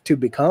life to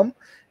become.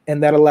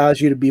 And that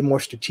allows you to be more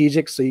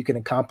strategic so you can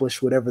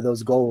accomplish whatever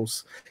those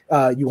goals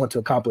you want to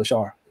accomplish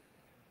are.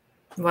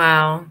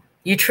 Wow.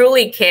 You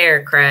truly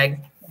care, Craig.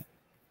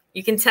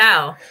 You can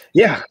tell.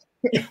 Yeah.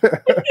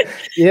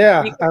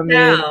 Yeah. I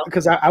mean,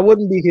 because I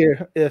wouldn't be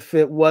here if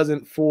it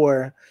wasn't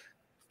for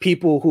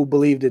people who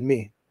believed in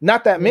me.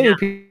 Not that many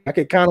people, I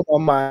could count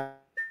on my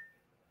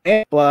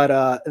hand,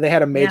 but they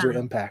had a major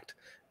impact.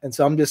 And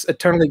so I'm just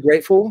eternally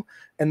grateful.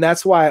 And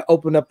that's why I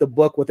opened up the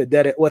book with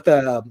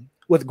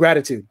with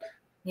gratitude.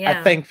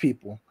 I thank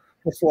people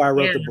before I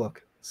wrote the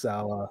book.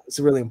 So it's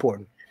really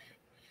important.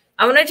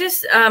 I want to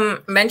just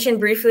mention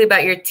briefly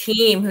about your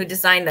team who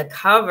designed the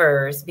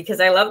covers,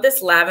 because I love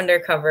this lavender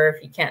cover,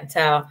 if you can't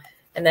tell.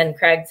 And then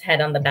Craig's head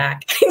on the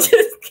back.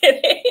 Just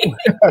kidding.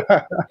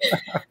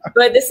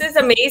 But this is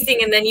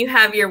amazing. And then you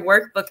have your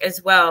workbook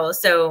as well.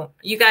 So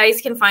you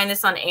guys can find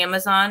this on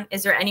Amazon.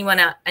 Is there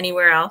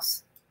anywhere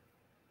else?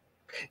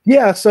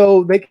 Yeah,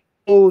 so they can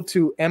go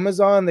to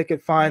Amazon. They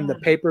could find the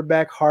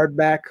paperback,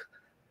 hardback,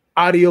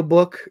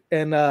 audiobook,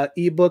 and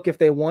ebook if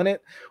they want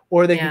it.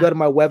 Or they can go to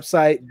my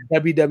website,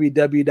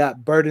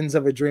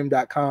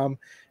 www.burdensofadream.com,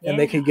 and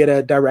they can get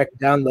a direct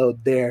download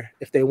there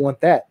if they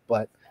want that.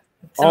 But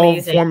all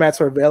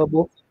formats are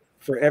available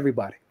for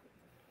everybody.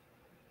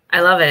 I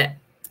love it.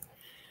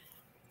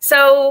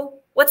 So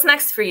what's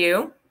next for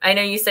you? I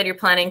know you said you're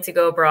planning to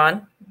go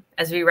abroad.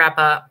 As we wrap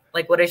up,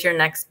 like, what is your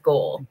next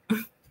goal?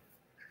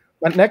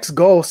 My next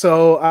goal,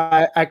 so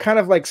I kind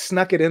of like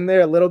snuck it in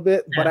there a little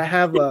bit, but I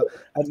have a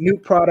new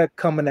product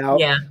coming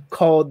out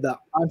called the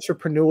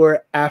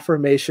Entrepreneur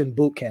Affirmation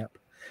Bootcamp.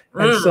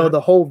 And so the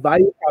whole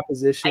value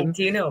proposition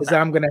is that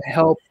I'm going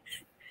to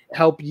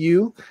help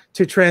you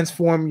to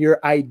transform your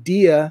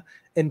idea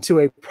into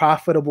a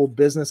profitable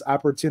business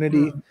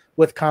opportunity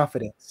with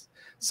confidence.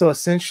 So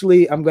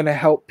essentially, I'm going to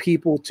help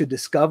people to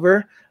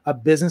discover a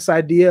business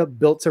idea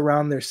built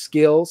around their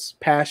skills,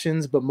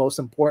 passions, but most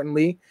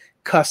importantly,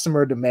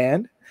 customer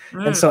demand.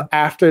 And so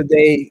after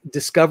they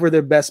discover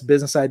their best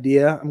business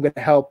idea, I'm going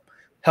to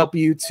help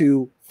you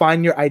to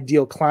find your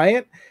ideal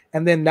client,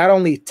 and then not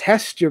only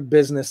test your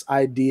business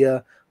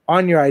idea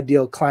on your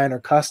ideal client or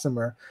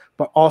customer,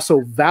 but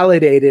also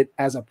validate it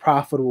as a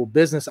profitable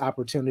business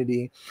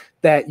opportunity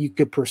that you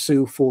could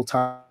pursue full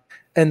time.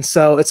 And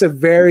so it's a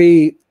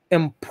very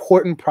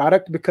important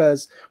product,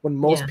 because when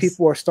most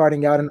people are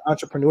starting out in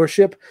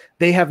entrepreneurship,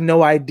 they have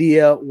no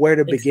idea where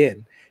to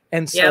begin.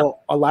 And so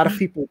a lot of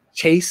people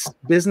chase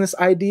business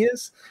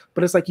ideas,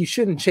 but it's like, you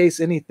shouldn't chase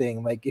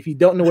anything. Like, if you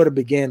don't know where to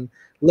begin,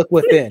 look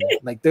within.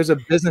 Like, there's a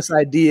business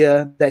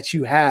idea that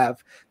you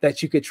have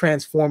that you could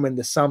transform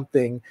into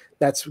something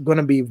that's going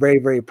to be very,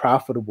 very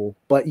profitable.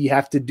 But you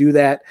have to do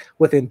that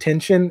with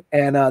intention.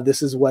 And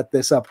this is what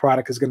this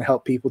product is going to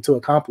help people to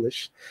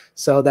accomplish.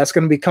 So that's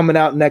going to be coming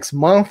out next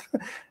month.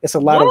 It's a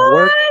lot of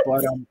work,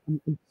 but I'm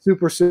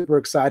super, super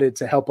excited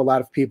to help a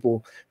lot of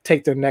people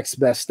take their next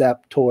best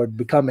step toward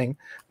becoming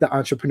the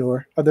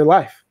entrepreneur of their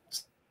life.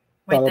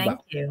 Well, thank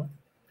you.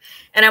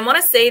 And I want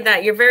to say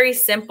that you're very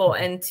simple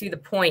and to the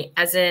point,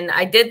 as in,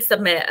 I did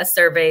submit a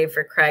survey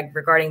for Craig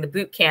regarding the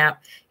boot camp,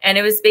 and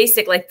it was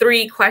basic, like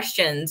 3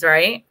 questions,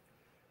 right?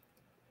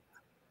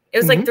 It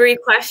was like 3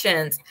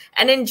 questions.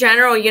 And in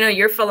general, you know,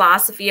 your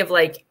philosophy of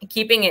like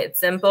keeping it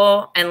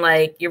simple, and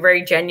like, you're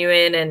very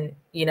genuine, and,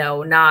 you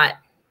know, not,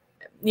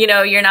 you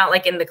know, you're not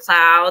like in the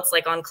clouds,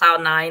 like on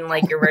cloud 9,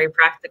 like you're very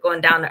practical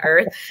and down to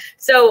earth.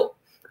 So,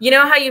 you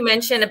know how you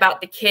mentioned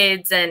about the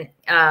kids, and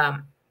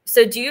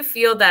so do you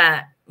feel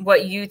that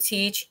what you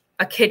teach,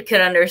 a kid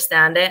could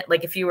understand it?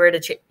 Like, if you were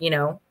to, you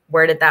know,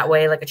 word it that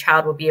way, like a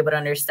child will be able to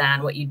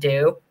understand what you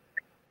do?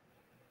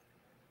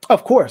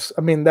 Of course.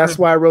 I mean, that's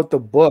why I wrote the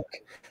book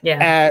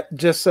at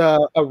just a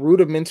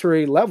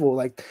rudimentary level.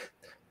 Like,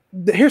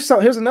 here's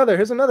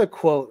another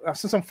quote.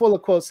 Since I'm full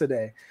of quotes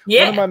today,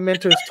 one of my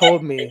mentors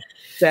told me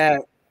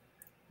that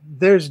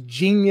there's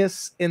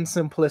genius in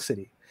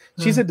simplicity.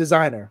 She's a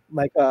designer,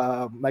 like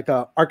a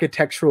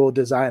architectural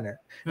designer.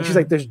 And she's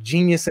like, there's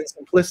genius in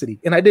simplicity.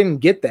 And I didn't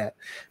get that.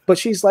 But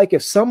she's like,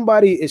 if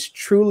somebody is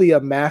truly a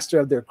master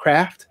of their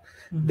craft,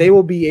 they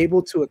will be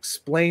able to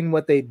explain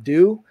what they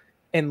do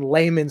in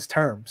layman's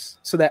terms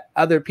so that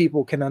other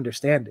people can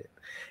understand it.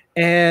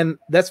 And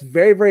that's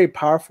very, very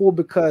powerful,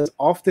 because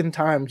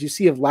oftentimes you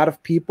see a lot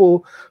of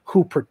people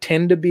who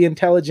pretend to be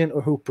intelligent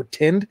or who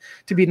pretend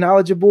to be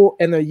knowledgeable,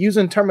 and they're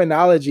using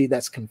terminology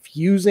that's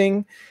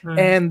confusing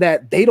and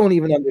that they don't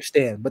even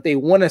understand, but they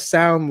want to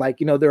sound like,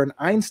 you know, they're an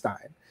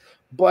Einstein.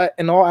 But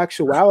in all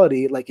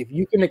actuality, like, if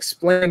you can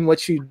explain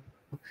what you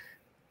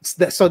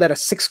so that a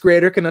 6th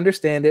grader can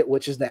understand it,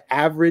 which is the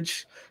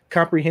average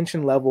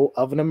comprehension level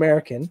of an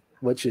American,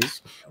 which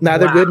is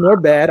neither good nor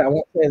bad, I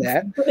won't say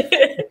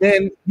that,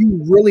 then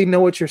you really know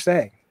what you're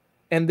saying.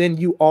 And then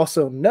you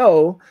also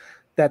know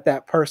that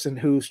that person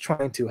who's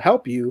trying to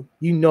help you,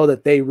 you know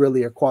that they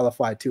really are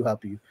qualified to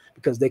help you,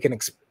 because they can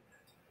explain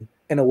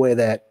in a way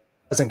that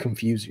doesn't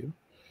confuse you.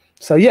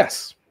 So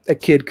yes, a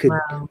kid could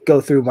go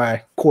through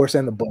my course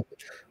and the book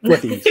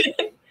with ease.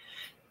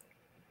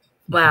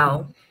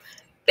 Wow.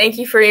 Thank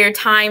you for your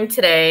time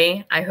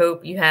today. I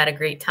hope you had a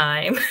great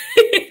time.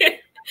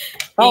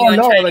 Oh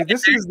no, like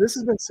this has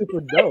been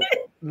super dope.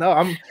 No,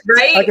 I'm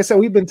like I said,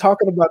 we've been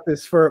talking about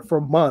this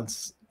for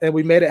months, and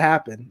we made it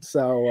happen.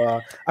 So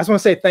I just want to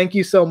say thank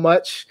you so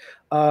much.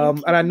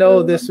 And I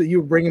know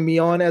you were bringing me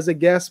on as a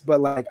guest, but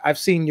like, I've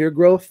seen your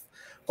growth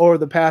over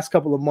the past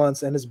couple of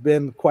months, and it's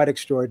been quite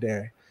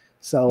extraordinary.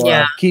 So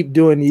keep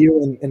doing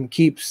you, and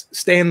keep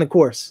staying the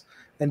course,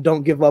 and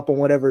don't give up on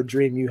whatever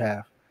dream you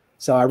have.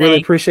 So I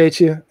really appreciate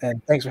you,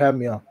 and thanks for having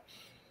me on.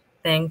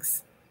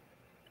 Thanks.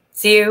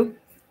 See you.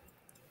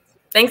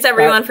 Thanks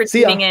everyone for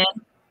tuning in.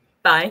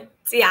 Bye.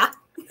 See ya.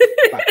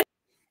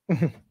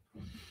 Bye.